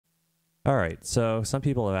All right, so some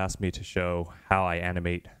people have asked me to show how I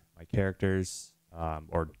animate my characters,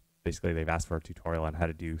 or basically they've asked for a tutorial on how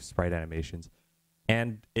to do sprite animations,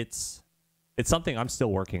 and it's something I'm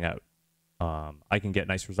still working out. I can get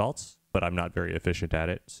nice results, but I'm not very efficient at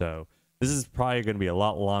it. So this is probably going to be a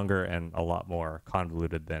lot longer and a lot more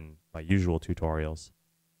convoluted than my usual tutorials.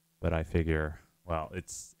 But I figure, well,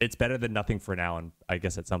 it's better than nothing for now, and I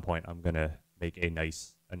guess at some point I'm gonna make a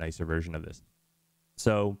nicer version of this.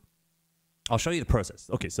 So I'll show you the process.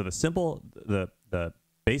 Okay, so the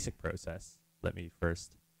basic process. Let me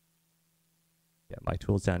first get my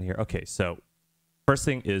tools down here. Okay, so first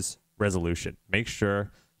thing is resolution. Make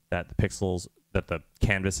sure that the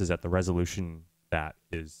canvas is at the resolution that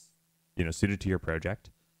is, suited to your project.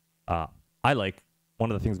 One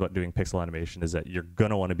of the things about doing pixel animation is that you're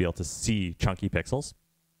gonna want to be able to see chunky pixels.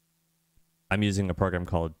 I'm using a program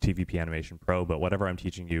called TVPaint Animation Pro, but whatever I'm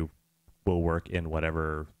teaching you will work in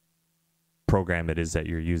whatever program it is that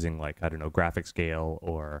you're using, like, I don't know, GraphicsGale,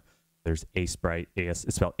 or there's Aseprite,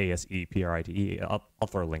 it's spelled Aseprite. I'll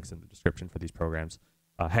throw links in the description for these programs.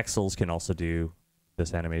 Hexels can also do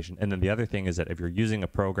this animation. And then the other thing is that if you're using a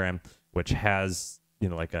program which has,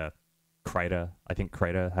 like a Krita, I think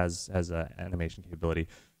Krita has an animation capability,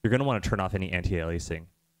 you're going to want to turn off any anti-aliasing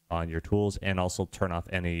on your tools and also turn off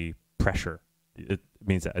any pressure. It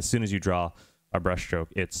means that as soon as you draw a brush stroke,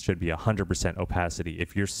 it should be 100% opacity.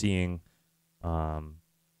 If you're seeing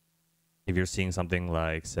something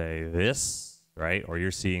like, say, this, right, or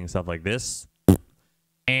you're seeing stuff like this,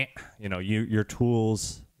 your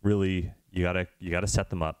tools really, you gotta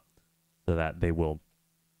set them up so that they will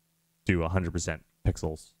do 100%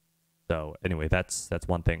 pixels. So anyway, that's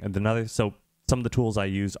one thing. And so some of the tools I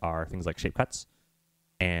use are things like shape cuts,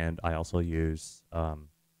 and I also use a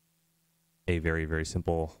very, very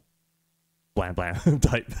simple blam blam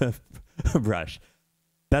type brush.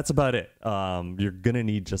 That's about it. You're gonna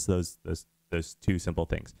need just those two simple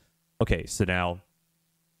things. Okay, so now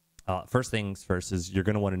first things first is you're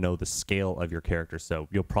gonna want to know the scale of your character. So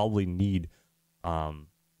you'll probably need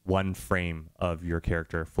one frame of your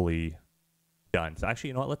character fully done. So actually,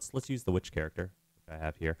 you know what? Let's use the witch character I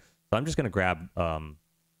have here. So I'm just gonna grab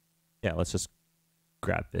let's just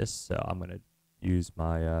grab this. So I'm gonna use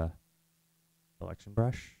my selection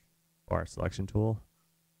brush or selection tool.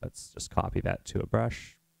 Let's just copy that to a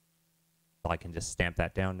brush. So I can just stamp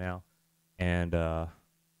that down now and go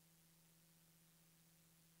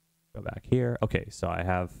back here. Okay, so I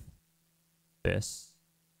have this,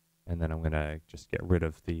 and then I'm gonna just get rid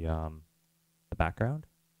of the background,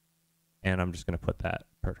 and I'm just gonna put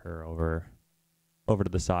her over to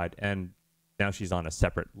the side, and now she's on a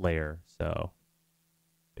separate layer. So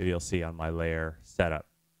maybe you'll see on my layer setup,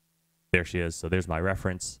 there she is. So there's my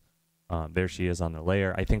reference. There she is on the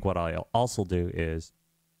layer. I think what I'll also do is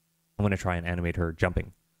I'm going to try and animate her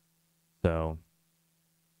jumping. So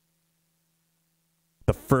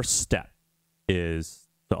the first step is,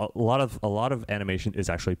 so a lot of animation is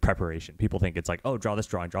actually preparation. People think it's like, oh, draw this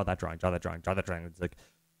drawing, draw that drawing, draw that drawing, draw that drawing. It's like,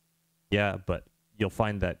 yeah, but you'll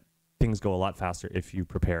find that things go a lot faster if you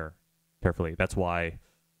prepare carefully. That's why.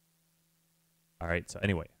 All right. So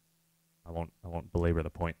anyway, I won't belabor the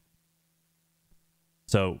point.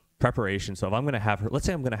 So preparation. So if I'm going to have her, let's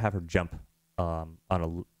say I'm going to have her jump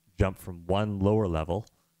jump from one lower level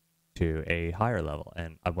to a higher level,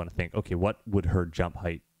 and I want to think, okay, what would her jump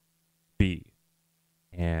height be?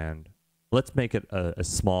 And let's make it a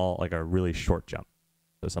small, like a really short jump.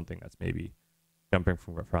 So something that's maybe jumping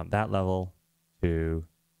from that level to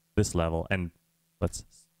this level, and let's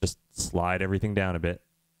just slide everything down a bit.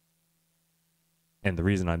 And the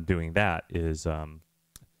reason I'm doing that is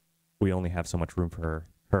we only have so much room for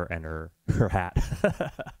her and her hat.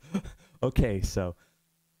 Okay, so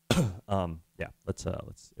yeah, let's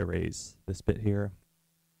erase this bit here.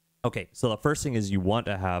 Okay, so the first thing is you want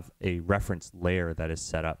to have a reference layer that is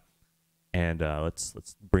set up, and let's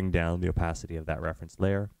bring down the opacity of that reference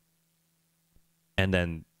layer. And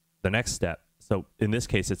then the next step, so in this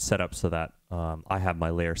case it's set up so that I have my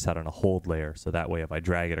layer set on a hold layer, so that way if I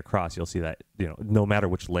drag it across, you'll see that, no matter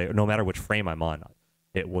which layer, no matter which frame I'm on,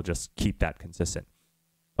 it will just keep that consistent.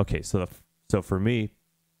 Okay, so for me,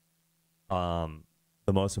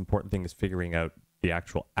 the most important thing is figuring out the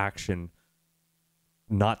actual action,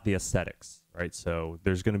 not the aesthetics, right? So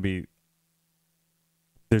there's going to be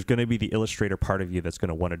the illustrator part of you that's going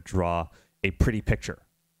to want to draw a pretty picture,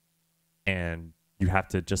 and you have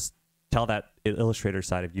to just tell that illustrator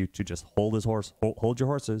side of you to just hold your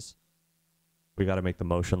horses. We got to make the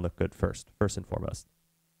motion look good first and foremost.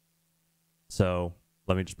 So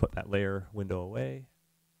let me just put that layer window away,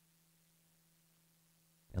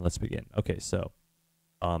 and let's begin. Okay, so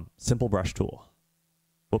simple brush tool.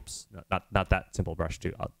 Whoops, no, not that simple brush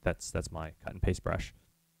tool. That's my cut and paste brush.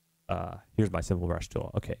 Here's my simple brush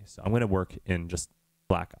tool. Okay, so I'm going to work in just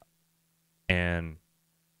black. And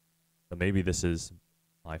so maybe this is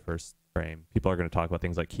my first frame. People are going to talk about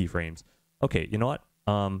things like keyframes. Okay, you know what?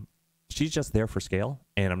 She's just there for scale,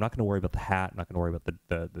 and I'm not going to worry about the hat. I'm not going to worry about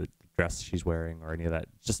the dress she's wearing or any of that.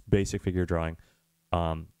 Just basic figure drawing.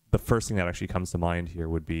 The first thing that actually comes to mind here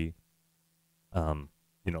would be,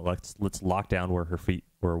 you know, let's lock down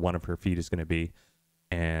where one of her feet is going to be,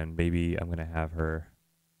 and maybe I'm going to have her.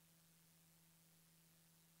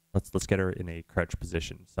 Let's get her in a crouch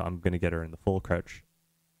position. So I'm going to get her in the full crouch.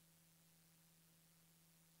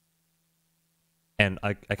 And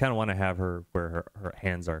I kind of want to have her where her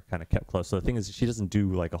hands are kind of kept close. So the thing is, she doesn't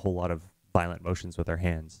do like a whole lot of violent motions with her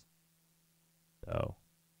hands. So,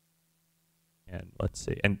 and let's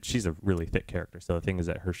see. And she's a really thick character. So the thing is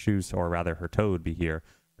that her shoes, or rather her toe would be here,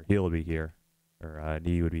 her heel would be here, her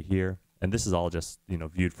knee would be here. And this is all just, you know,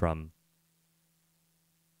 viewed from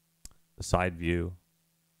the side view.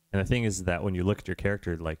 And the thing is that when you look at your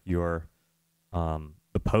character, like your,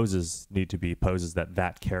 the poses need to be poses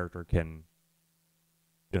that character can,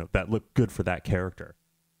 you know, that look good for that character.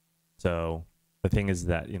 So the thing is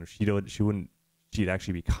that, you know, she'd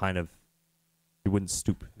actually be kind of, she wouldn't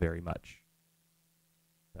stoop very much.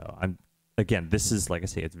 So again, this is, like I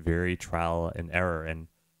say, it's very trial and error, and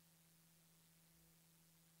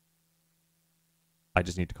I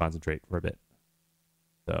just need to concentrate for a bit.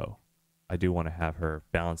 So I do want to have her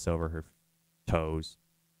balance over her toes.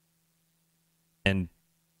 And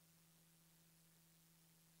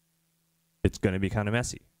it's going to be kind of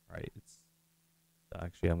messy, right?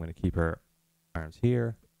 Actually, I'm going to keep her arms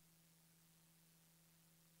here.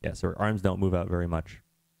 Yeah, so her arms don't move out very much,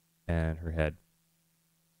 and her head.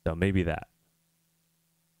 So maybe that.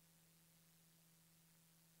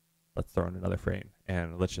 Let's throw in another frame,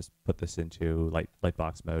 and let's just put this into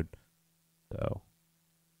lightbox mode. So,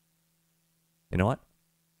 you know what?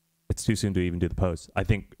 It's too soon to even do the pose. I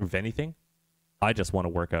think, if anything, I just want to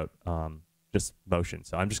work out just motion.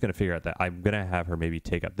 So I'm just going to figure out that I'm going to have her maybe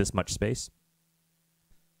take up this much space.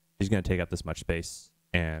 She's going to take up this much space,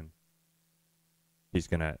 and she's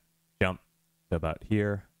going to jump to about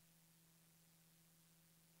here.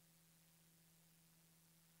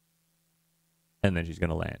 And then she's going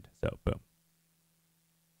to land. So boom.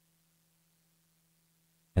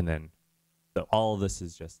 And then, so all of this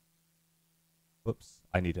is just, whoops,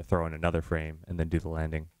 I need to throw in another frame and then do the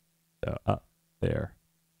landing. So up, there,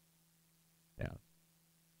 down.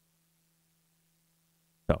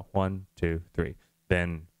 So 1, 2, 3.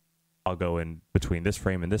 Then I'll go in between this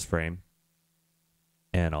frame and this frame,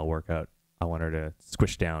 and I'll work out. I want her to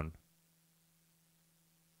squish down.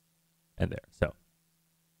 And there. So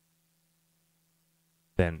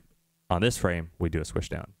then on this frame, we do a squish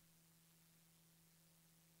down.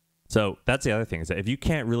 So that's the other thing, is that if you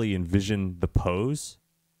can't really envision the pose,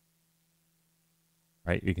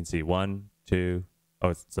 right? You can see 1, 2.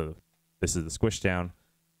 Oh, so this is the squish down,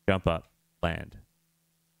 jump up, land.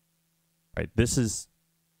 Right? This is,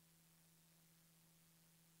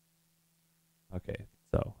 okay.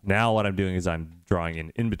 So now what I'm doing is I'm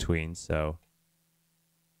drawing in between. So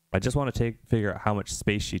I just want to figure out how much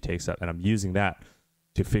space she takes up, and I'm using that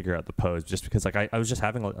to figure out the pose, just because like I was just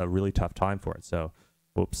having a really tough time for it. So,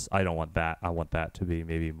 whoops, I don't want that. I want that to be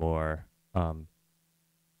maybe more,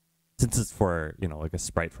 since it's for, you know, like a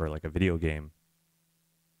sprite for like a video game.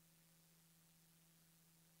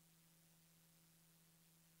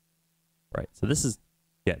 Right, so this is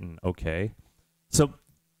getting okay. So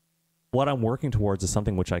what I'm working towards is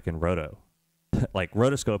something which I can roto. Like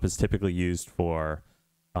rotoscope is typically used for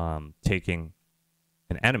taking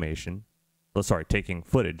an animation, taking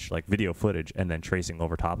footage, like video footage, and then tracing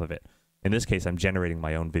over top of it. In this case, I'm generating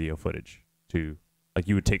my own video footage to, like,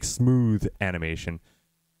 you would take smooth animation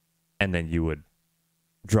and then you would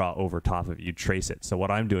draw over top of it, you'd trace it. So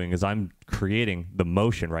what I'm doing is I'm creating the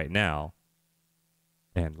motion right now,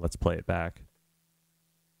 and let's play it back.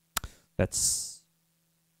 That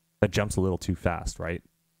jumps a little too fast, right?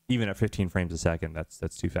 Even at 15 frames a second,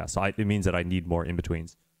 that's too fast. So it means that I need more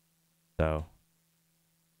in-betweens. So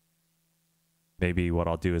maybe what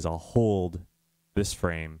I'll do is I'll hold this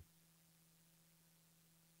frame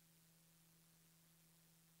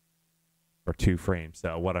for 2 frames.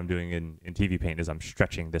 So what I'm doing in TVPaint is I'm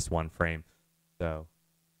stretching this 1 frame. So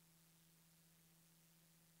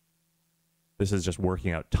this is just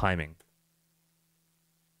working out timing.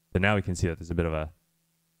 So now we can see that there's a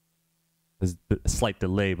slight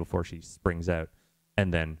delay before she springs out.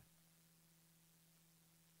 And then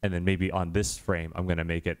maybe on this frame, I'm going to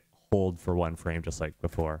make it hold for one frame just like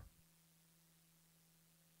before.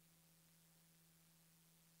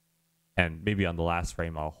 And maybe on the last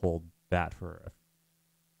frame, I'll hold that for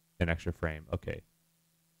an extra frame. Okay.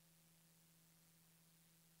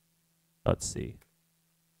 Let's see.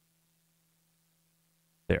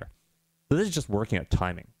 There. So this is just working at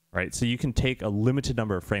timing, right? So you can take a limited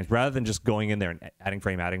number of frames rather than just going in there and adding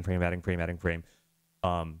frame, adding frame, adding frame, adding frame.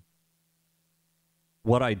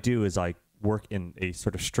 What I do is I work in a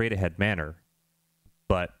sort of straight ahead manner,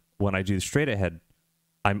 but when I do straight ahead,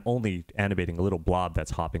 I'm only animating a little blob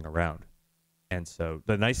that's hopping around. And so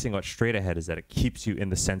the nice thing about straight ahead is that it keeps you in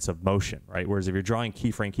the sense of motion, right? Whereas if you're drawing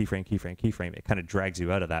keyframe, keyframe, keyframe, keyframe, it kind of drags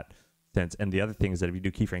you out of that sense. And the other thing is that if you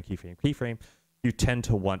do keyframe, keyframe, keyframe, you tend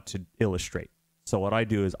to want to illustrate. So what I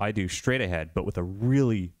do is I do straight ahead, but with a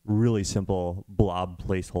really, really simple blob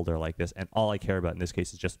placeholder like this. And all I care about in this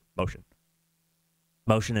case is just motion.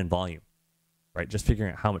 Motion and volume, right? Just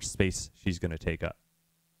figuring out how much space she's going to take up.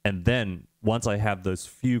 And then once I have those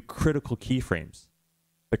few critical keyframes,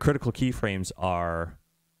 the critical keyframes are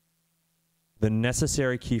the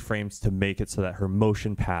necessary keyframes to make it so that her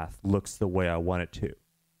motion path looks the way I want it to,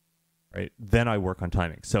 right? Then I work on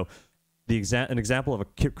timing. So an example of a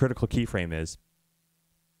critical keyframe is,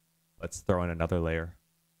 let's throw in another layer.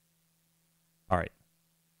 All right.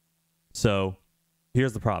 So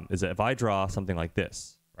here's the problem, is that if I draw something like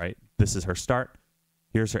this, right? This is her start,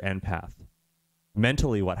 here's her end path.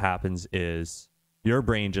 Mentally what happens is your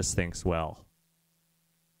brain just thinks, well,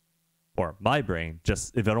 or my brain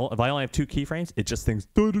just, if I only have two keyframes, it just thinks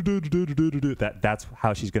that's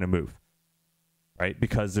how she's going to move, right?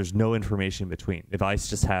 Because there's no information in between. If I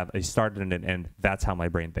just have a start and an end, that's how my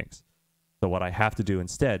brain thinks. So what I have to do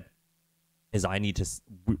instead is I need to,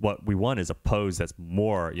 what we want is a pose that's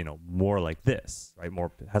more, more like this, right?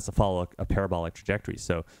 More, has to follow a parabolic trajectory.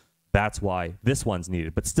 So that's why this one's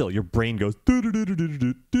needed. But still, your brain goes,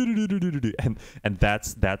 and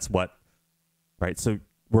that's what, right? So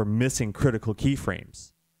we're missing critical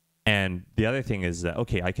keyframes. And the other thing is that,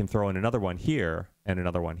 okay, I can throw in another one here and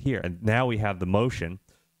another one here. And now we have the motion,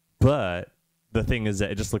 but the thing is that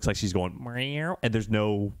it just looks like she's going, and there's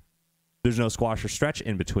no squash or stretch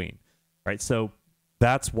in between, right? So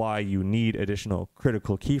that's why you need additional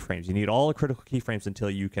critical keyframes. You need all the critical keyframes until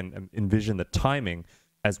you can envision the timing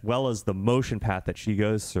as well as the motion path that she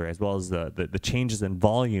goes through, as well as the changes in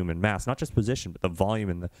volume and mass, not just position, but the volume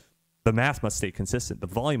and the mass must stay consistent. The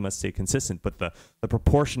volume must stay consistent, but the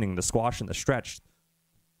proportioning, the squash and the stretch,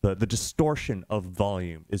 the distortion of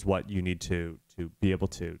volume is what you need to be able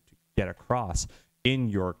to get across in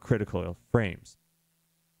your critical frames.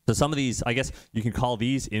 So some of these, I guess you can call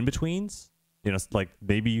these in-betweens, like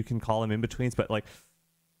maybe you can call them in-betweens, but like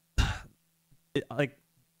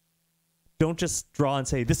don't just draw and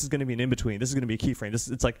say, this is going to be an in-between, this is going to be a keyframe.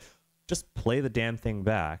 It's like, just play the damn thing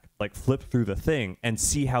back, like flip through the thing and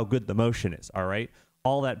see how good the motion is. All right,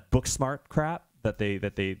 all that book smart crap that they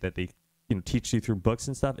teach you through books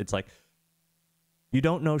and stuff. It's like you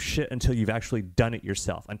don't know shit until you've actually done it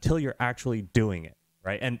yourself, until you're actually doing it,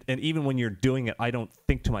 right? And even when you're doing it, I don't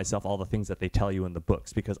think to myself all the things that they tell you in the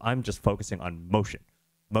books, because I'm just focusing on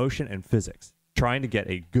motion and physics, trying to get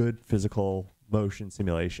a good physical motion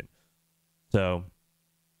simulation. So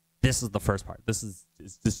this is the first part. This is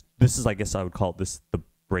I guess I would call this the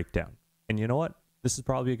breakdown. And you know what? This is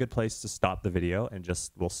probably a good place to stop the video and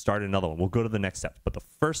we'll start another one. We'll go to the next step. But the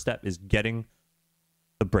first step is getting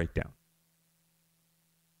the breakdown.